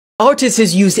Artist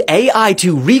has used AI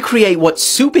to recreate what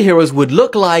superheroes would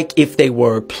look like if they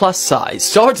were plus size,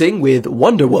 starting with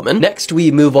Wonder Woman. Next,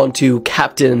 we move on to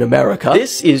Captain America.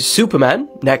 This is Superman.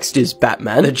 Next is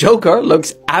Batman. The Joker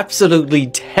looks absolutely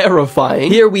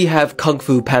terrifying. Here we have Kung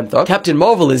Fu Panther. Captain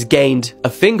Marvel has gained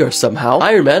a finger somehow.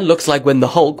 Iron Man looks like when the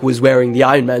Hulk was wearing the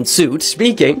Iron Man suit.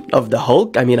 Speaking of the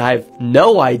Hulk, I mean, I have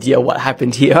no idea what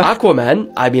happened here.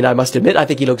 Aquaman, I mean, I must admit, I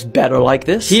think he looks better like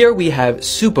this. Here we have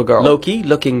Supergirl. Loki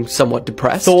looking somewhat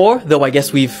depressed. Thor, though I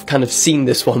guess we've kind of seen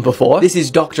this one before. This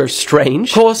is Doctor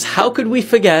Strange. Of course, how could we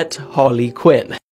forget Harley Quinn?